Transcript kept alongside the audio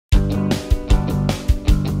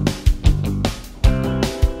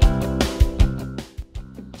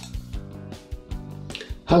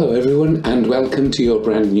Hello everyone and welcome to your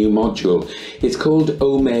brand new module. It's called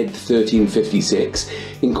OMED 1356,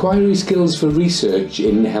 Inquiry Skills for Research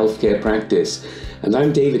in Healthcare Practice. And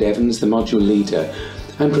I'm David Evans, the module leader.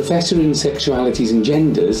 I'm Professor in Sexualities and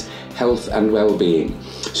Genders, Health and Wellbeing.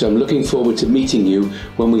 So I'm looking forward to meeting you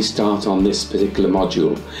when we start on this particular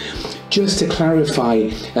module. Just to clarify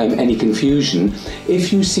any confusion,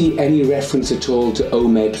 if you see any reference at all to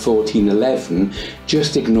OMED 1411,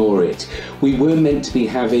 just ignore it. We were meant to be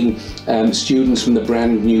having students from the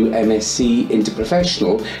brand new MSc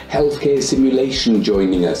Interprofessional Healthcare Simulation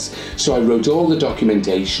joining us. So I wrote all the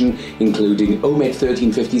documentation, including OMED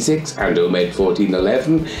 1356 and OMED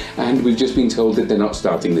 1411, and we've just been told that they're not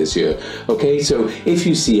starting this year. Okay, so if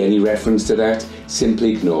you see any reference to that,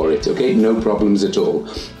 simply ignore it, okay? No problems at all.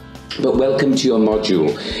 But welcome to your module.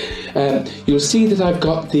 You'll see that I've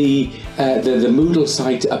got the Moodle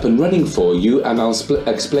site up and running for you, and I'll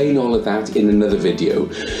explain all of that in another video.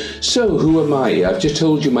 So who am I? I've just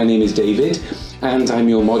told you my name is David and I'm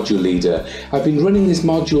your module leader. I've been running this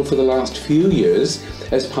module for the last few years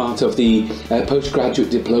as part of the postgraduate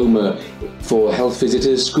diploma for health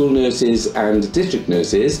visitors, school nurses and district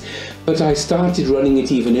nurses, but I started running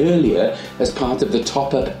it even earlier as part of the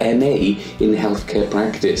top-up MA in healthcare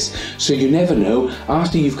practice. So you never know,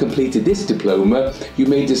 after you've completed this diploma, you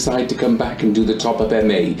may decide to come back and do the top-up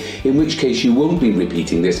MA, in which case you won't be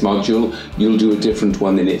repeating this module, you'll do a different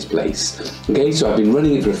one in its place. Okay, so I've been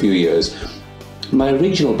running it for a few years. My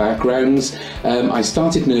original backgrounds, I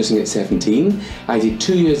started nursing at 17. I did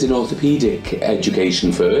 2 years in orthopaedic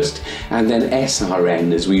education first, and then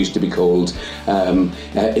SRN, as we used to be called in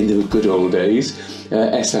the good old days,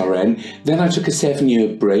 SRN. Then I took a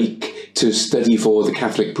 7-year break to study for the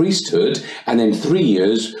Catholic priesthood, and then 3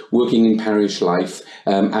 years working in parish life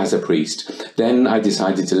as a priest. Then I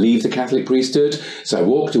decided to leave the Catholic priesthood, so I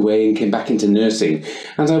walked away and came back into nursing.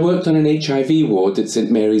 And I worked on an HIV ward at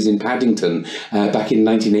St Mary's in Paddington back in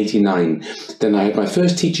 1989. Then I had my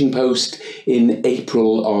first teaching post in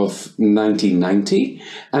April of 1990,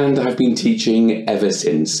 and I've been teaching ever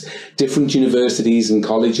since. Different universities and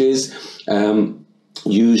colleges,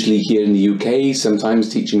 usually here in the UK, sometimes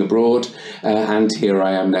teaching abroad, and here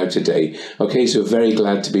I am now today. Okay, so very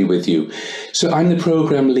glad to be with you. So I'm the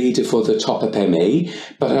program leader for the top-up MA,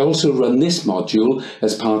 but I also run this module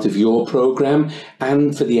as part of your program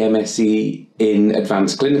and for the MSc in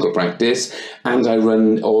Advanced Clinical Practice, and I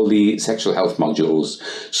run all the sexual health modules.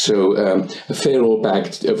 So a fair old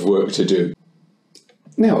bag of work to do.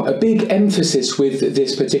 Now, a big emphasis with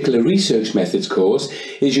this particular research methods course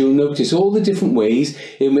is you'll notice all the different ways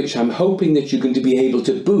in which I'm hoping that you're going to be able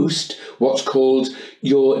to boost what's called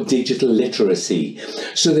your digital literacy.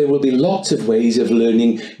 So there will be lots of ways of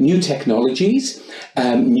learning new technologies,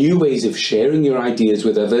 new ways of sharing your ideas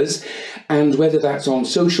with others, and whether that's on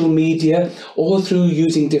social media or through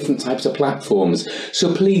using different types of platforms.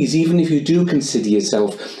 So please, even if you do consider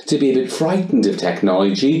yourself to be a bit frightened of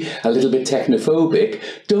technology, a little bit technophobic,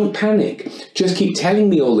 don't panic. Just keep telling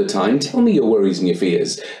me all the time, tell me your worries and your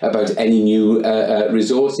fears about any new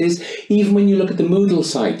resources. Even when you look at the Moodle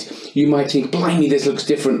site, you might think, blimey, this looks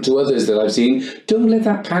different to others that I've seen. Don't let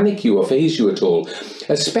that panic you or faze you at all.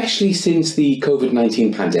 Especially since the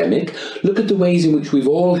COVID-19 pandemic, look at the ways in which we've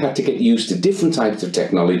all had to get used to different types of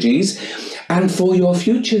technologies, and for your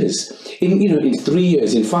futures, in 3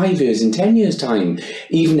 years, in 5 years, in 10 years' time,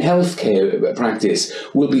 even healthcare practice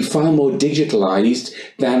will be far more digitalized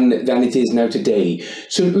than it is now today.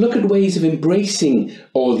 So look at ways of embracing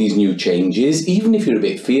all these new changes, even if you're a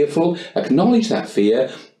bit fearful, acknowledge that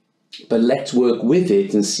fear, but let's work with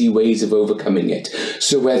it and see ways of overcoming it.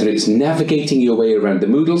 So whether it's navigating your way around the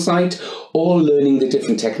Moodle site or learning the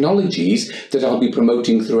different technologies that I'll be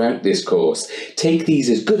promoting throughout this course, take these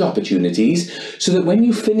as good opportunities so that when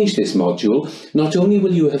you finish this module, not only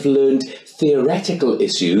will you have learned theoretical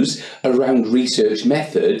issues around research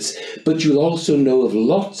methods, but you'll also know of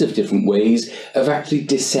lots of different ways of actually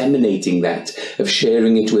disseminating that, of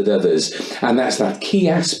sharing it with others. And that's that key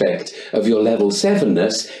aspect of your level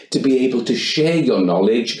 7-ness, to be able to share your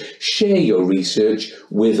knowledge, share your research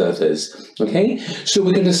with others. Okay, so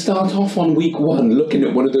we're going to start off on week 1 looking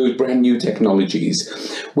at one of those brand new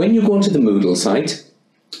technologies. When you go onto the Moodle site,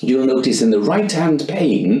 you'll notice in the right-hand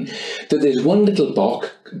pane that there's one little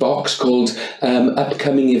box called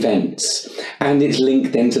upcoming events, and it's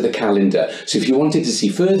linked then to the calendar. So if you wanted to see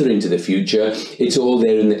further into the future, it's all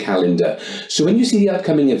there in the calendar. So when you see the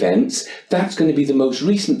upcoming events, that's going to be the most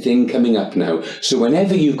recent thing coming up now. So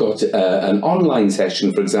whenever you've got an online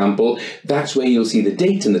session, for example, that's where you'll see the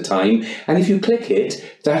date and the time, and if you click it,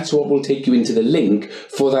 that's what will take you into the link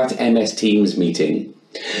for that MS Teams meeting.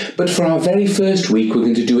 But for our very first week, we're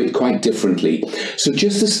going to do it quite differently. So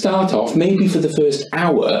just to start off, maybe for the first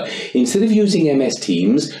hour, instead of using MS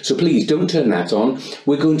Teams, so please don't turn that on,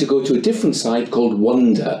 we're going to go to a different site called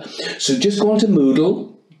Wonder. So just go onto Moodle,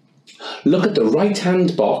 look at the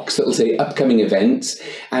right-hand box that'll say upcoming events,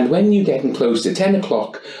 and when you're getting close to 10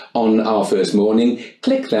 o'clock on our first morning,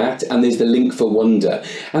 click that and there's the link for Wonder.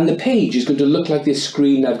 And the page is going to look like this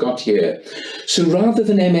screen I've got here. So rather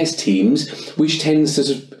than MS Teams, which tends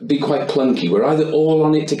to be quite clunky, we're either all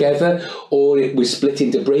on it together or we're split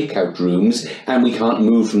into breakout rooms and we can't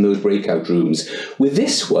move from those breakout rooms. With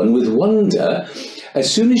this one, with Wonder,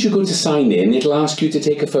 as soon as you go to sign in, it'll ask you to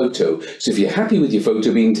take a photo. So if you're happy with your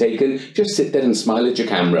photo being taken, just sit there and smile at your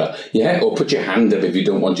camera, yeah? Or put your hand up if you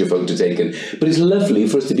don't want your photo taken. But it's lovely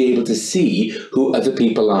for us to be able to see who other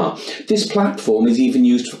people are. This platform is even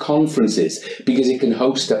used for conferences because it can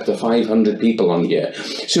host up to 500 people on here.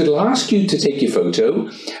 So it'll ask you to take your photo,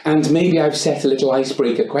 and maybe I've set a little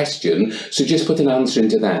icebreaker question, so just put an answer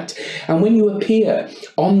into that. And when you appear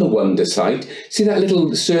on the Wonder site, see that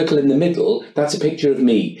little circle in the middle? That's a picture of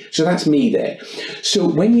me. So that's me there. So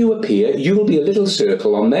when you appear, you'll be a little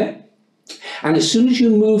circle on there. And as soon as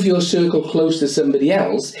you move your circle close to somebody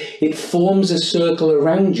else, it forms a circle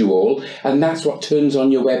around you all, and that's what turns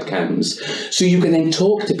on your webcams. So you can then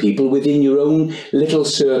talk to people within your own little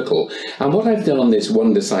circle. And what I've done on this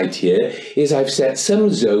Wonder site here is I've set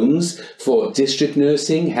some zones for district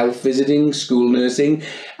nursing, health visiting, school nursing,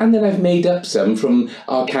 and then I've made up some from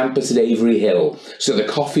our campus at Avery Hill. So the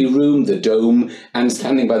coffee room, the dome, and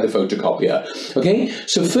standing by the photocopier. Okay,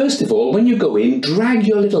 so first of all, when you go in, drag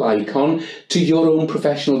your little icon to your own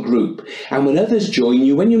professional group, and when others join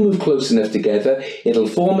you, when you move close enough together, it'll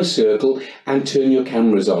form a circle and turn your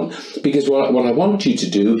cameras on. Because what I want you to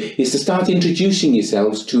do is to start introducing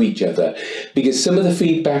yourselves to each other, because some of the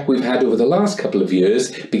feedback we've had over the last couple of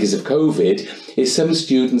years because of COVID is some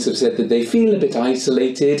students have said that they feel a bit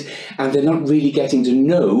isolated and they're not really getting to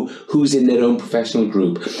know who's in their own professional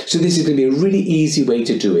group. So this is going to be a really easy way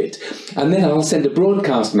to do it. And then I'll send a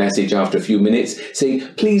broadcast message after a few minutes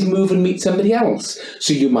saying, please move and meet somebody else.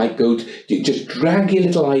 So you might go to, just drag your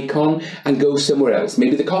little icon and go somewhere else,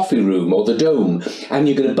 maybe the coffee room or the dome, and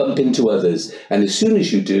you're going to bump into others. And as soon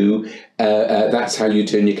as you do, that's how you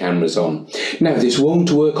turn your cameras on. Now, this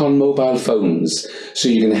won't work on mobile phones, so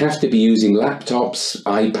you're going to have to be using laptops,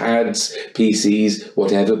 iPads, PCs,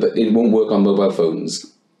 whatever, but it won't work on mobile phones.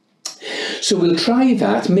 So we'll try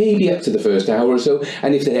that maybe up to the first hour or so,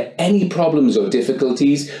 and if there are any problems or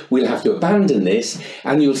difficulties, we'll have to abandon this,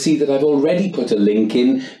 and you'll see that I've already put a link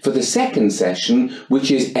in for the second session, which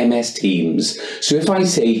is MS Teams. So if I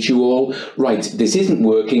say to you all, right, this isn't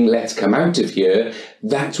working, let's come out of here,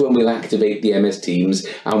 that's when we'll activate the MS Teams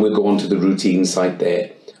and we'll go on to the routine site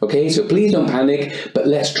there. Okay, so please don't panic, but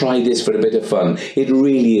let's try this for a bit of fun. It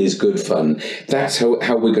really is good fun. That's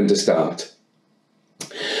how we're going to start.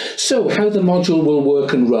 So how the module will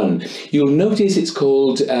work and run. You'll notice it's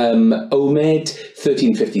called OMED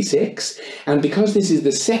 1356, and because this is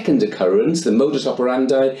the second occurrence, the modus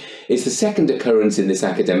operandi is the second occurrence in this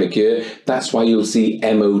academic year, that's why you'll see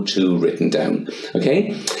MO2 written down,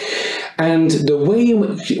 okay? And the way in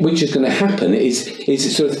which it's going to happen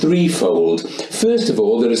is sort of threefold. First of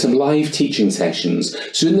all, there are some live teaching sessions.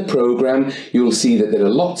 So in the programme, you'll see that there are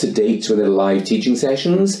lots of dates when there are live teaching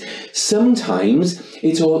sessions. Sometimes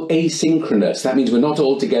it's all asynchronous. That means we're not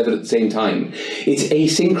all together at the same time. It's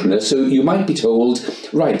asynchronous, so you might be told,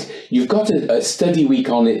 right, you've got a study week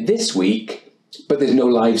on it this week, but there's no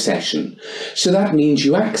live session. So that means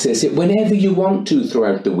you access it whenever you want to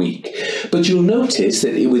throughout the week. But you'll notice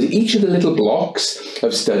that with each of the little blocks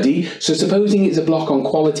of study, so supposing it's a block on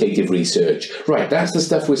qualitative research, right, that's the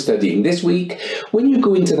stuff we're studying this week. When you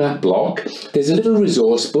go into that block, there's a little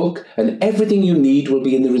resource book, and everything you need will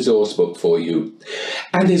be in the resource book for you.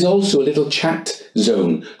 And there's also a little chat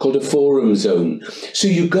zone called a forum zone. So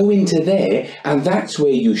you go into there, and that's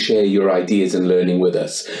where you share your ideas and learning with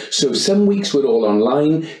us. So some weeks we're all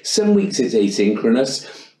online, some weeks it's asynchronous,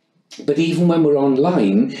 but even when we're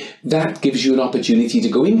online, that gives you an opportunity to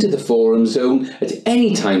go into the forum zone at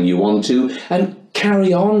any time you want to and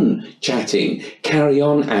carry on chatting, carry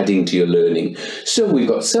on adding to your learning. So we've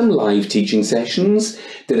got some live teaching sessions,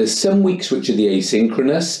 there are some weeks which are the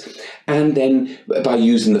asynchronous, and then by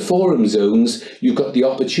using the forum zones, you've got the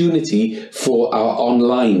opportunity for our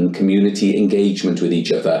online community engagement with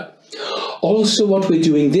each other. Also, what we're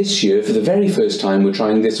doing this year, for the very first time, we're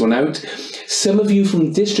trying this one out. Some of you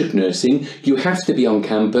from district nursing, you have to be on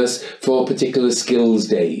campus for particular skills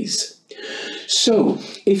days. So,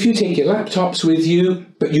 if you take your laptops with you,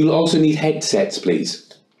 but you'll also need headsets,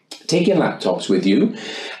 please. take your laptops with you,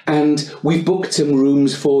 and we've booked some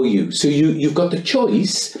rooms for you. So you've got the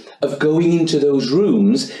choice of going into those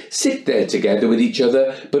rooms, sit there together with each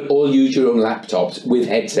other, but all use your own laptops with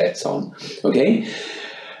headsets on, okay?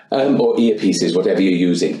 Or earpieces, whatever you're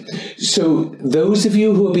using. So those of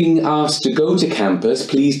you who are being asked to go to campus,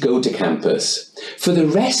 please go to campus. For the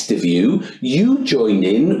rest of you, you join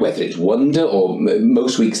in, whether it's Wonder or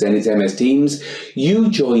most weeks then it's MS Teams, you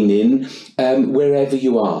join in wherever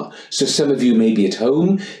you are. So some of you may be at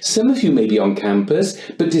home, some of you may be on campus,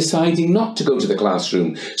 but deciding not to go to the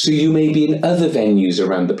classroom. So you may be in other venues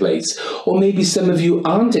around the place. Or maybe some of you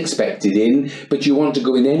aren't expected in, but you want to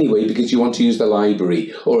go in anyway because you want to use the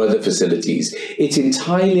library or other facilities. It's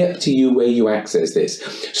entirely up to you where you access this.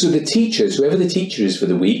 So the teachers, whoever the teacher is for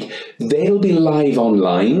the week, they'll be live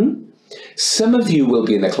online. Some of you will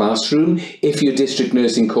be in a classroom if your district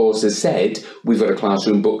nursing course has said we've got a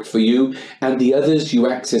classroom booked for you, and the others you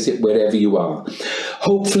access it wherever you are.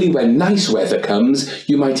 Hopefully when nice weather comes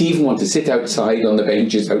you might even want to sit outside on the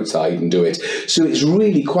benches outside and do it. So it's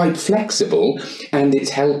really quite flexible, and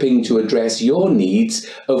it's helping to address your needs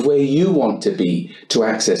of where you want to be to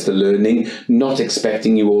access the learning, not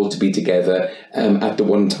expecting you all to be together at the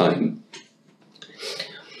one time.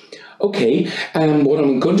 Okay, what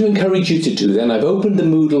I'm going to encourage you to do then, I've opened the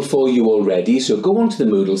Moodle for you already, so go onto the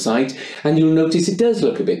Moodle site and you'll notice it does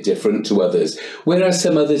look a bit different to others. Whereas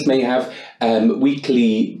some others may have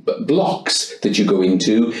weekly blocks that you go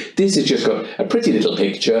into, this has just got a pretty little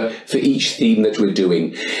picture for each theme that we're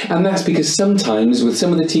doing. And that's because sometimes with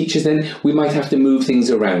some of the teachers then we might have to move things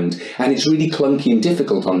around, and it's really clunky and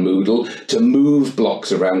difficult on Moodle to move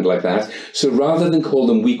blocks around like that. So rather than call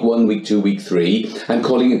them week 1, week 2, week 3, I'm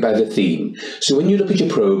calling it by the theme. So when you look at your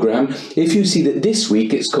programme, if you see that this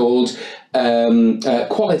week it's called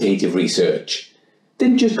qualitative research,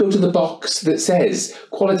 then just go to the box that says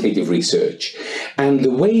qualitative research. And the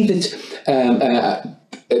way that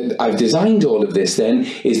I've designed all of this then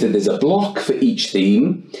is that there's a block for each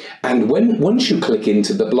theme, and once you click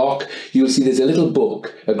into the block you'll see there's a little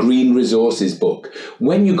book, a green resources book.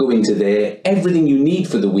 When you go into there, everything you need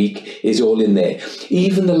for the week is all in there.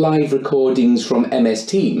 Even the live recordings from MS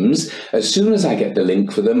Teams, as soon as I get the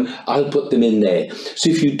link for them, I'll put them in there. So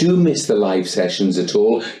if you do miss the live sessions at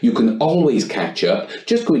all, you can always catch up.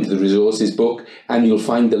 Just go into the resources book and you'll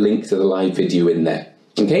find the link to the live video in there.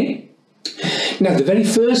 Okay? Now, the very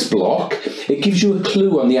first block, it gives you a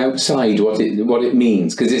clue on the outside what it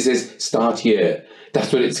means, because it says start here.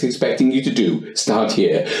 That's what it's expecting you to do, start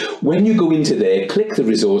here. When you go into there, click the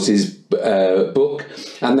resources book,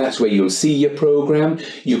 and that's where you'll see your programme.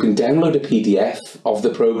 You can download a PDF of the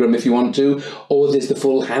programme if you want to, or there's the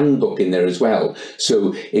full handbook in there as well.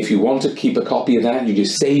 So if you want to keep a copy of that, you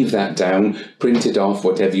just save that down, print it off,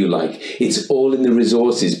 whatever you like. It's all in the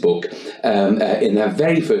resources book in that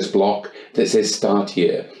very first block that says start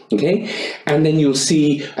here. Okay, and then you'll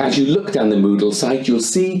see, as you look down the Moodle site, you'll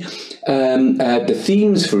see the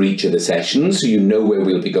themes for each of the sessions, so you know where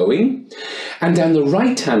we'll be going. And down the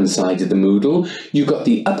right-hand side of the Moodle, you've got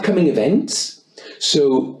the upcoming events.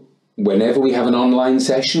 So whenever we have an online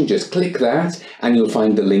session, just click that and you'll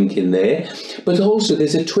find the link in there. But also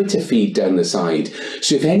there's a Twitter feed down the side.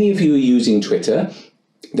 So if any of you are using Twitter,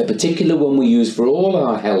 the particular one we use for all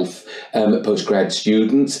our health postgrad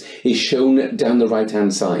students is shown down the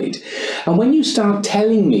right-hand side. And when you start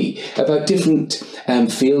telling me about different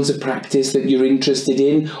fields of practice that you're interested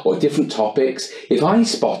in, or different topics, if I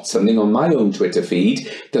spot something on my own Twitter feed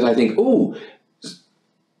that I think, oh,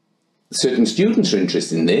 certain students are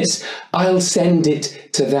interested in this, I'll send it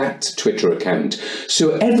to that Twitter account.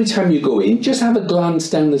 So every time you go in, just have a glance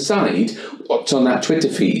down the side what's on that Twitter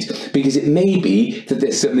feed, because it may be that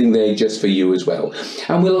there's something there just for you as well.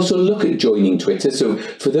 And we'll also look at joining Twitter. So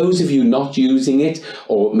for those of you not using it,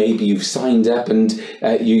 or maybe you've signed up and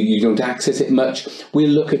you don't access it much, we'll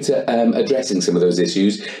look at addressing some of those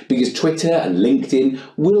issues, because Twitter and LinkedIn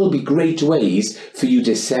will be great ways for you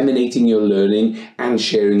disseminating your learning and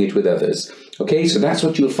sharing it with others. Okay, so that's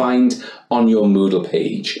what you'll find on your Moodle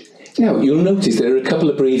page. Now, you'll notice there are a couple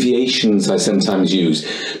of abbreviations I sometimes use.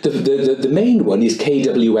 The main one is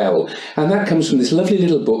KWL, and that comes from this lovely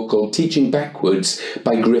little book called Teaching Backwards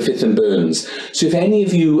by Griffith and Burns. So if any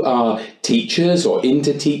of you are teachers or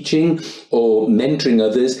into teaching or mentoring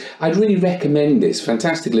others, I'd really recommend this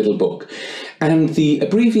fantastic little book. And the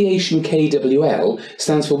abbreviation KWL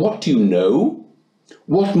stands for what do you know?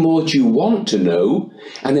 What more do you want to know?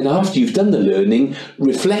 And then after you've done the learning,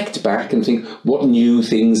 reflect back and think, what new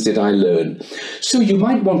things did I learn? So you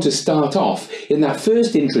might want to start off in that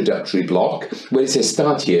first introductory block where it says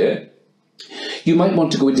start here. You might want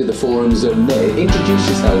to go into the forum zone there, introduce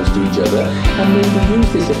yourselves to each other, and maybe use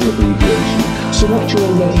this little abbreviation. So what do you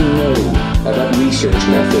already know about research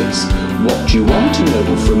methods? What do you want to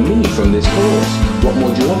know from me, from this course? What more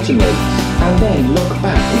do you want to know? And then look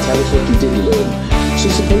back and tell us what you did learn. So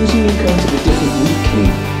supposing you come to the different weekly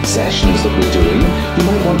sessions that we're doing, you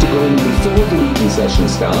might want to go in before the weekly session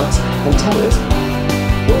starts and tell us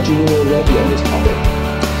what you know already on this topic.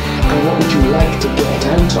 And what would you like to get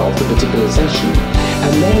out of the particular session?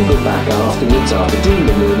 And then go back afterwards, after doing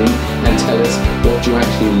the learning, and tell us what you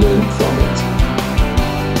actually learned from it.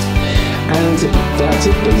 And that's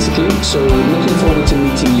it basically. So looking forward to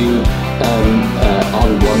meeting you on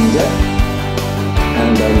Wonder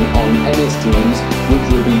and then on MS Teams, which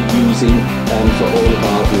we'll be using for all of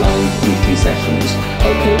our live weekly sessions.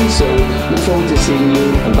 Okay, so look forward to seeing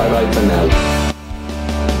you, and bye bye for now.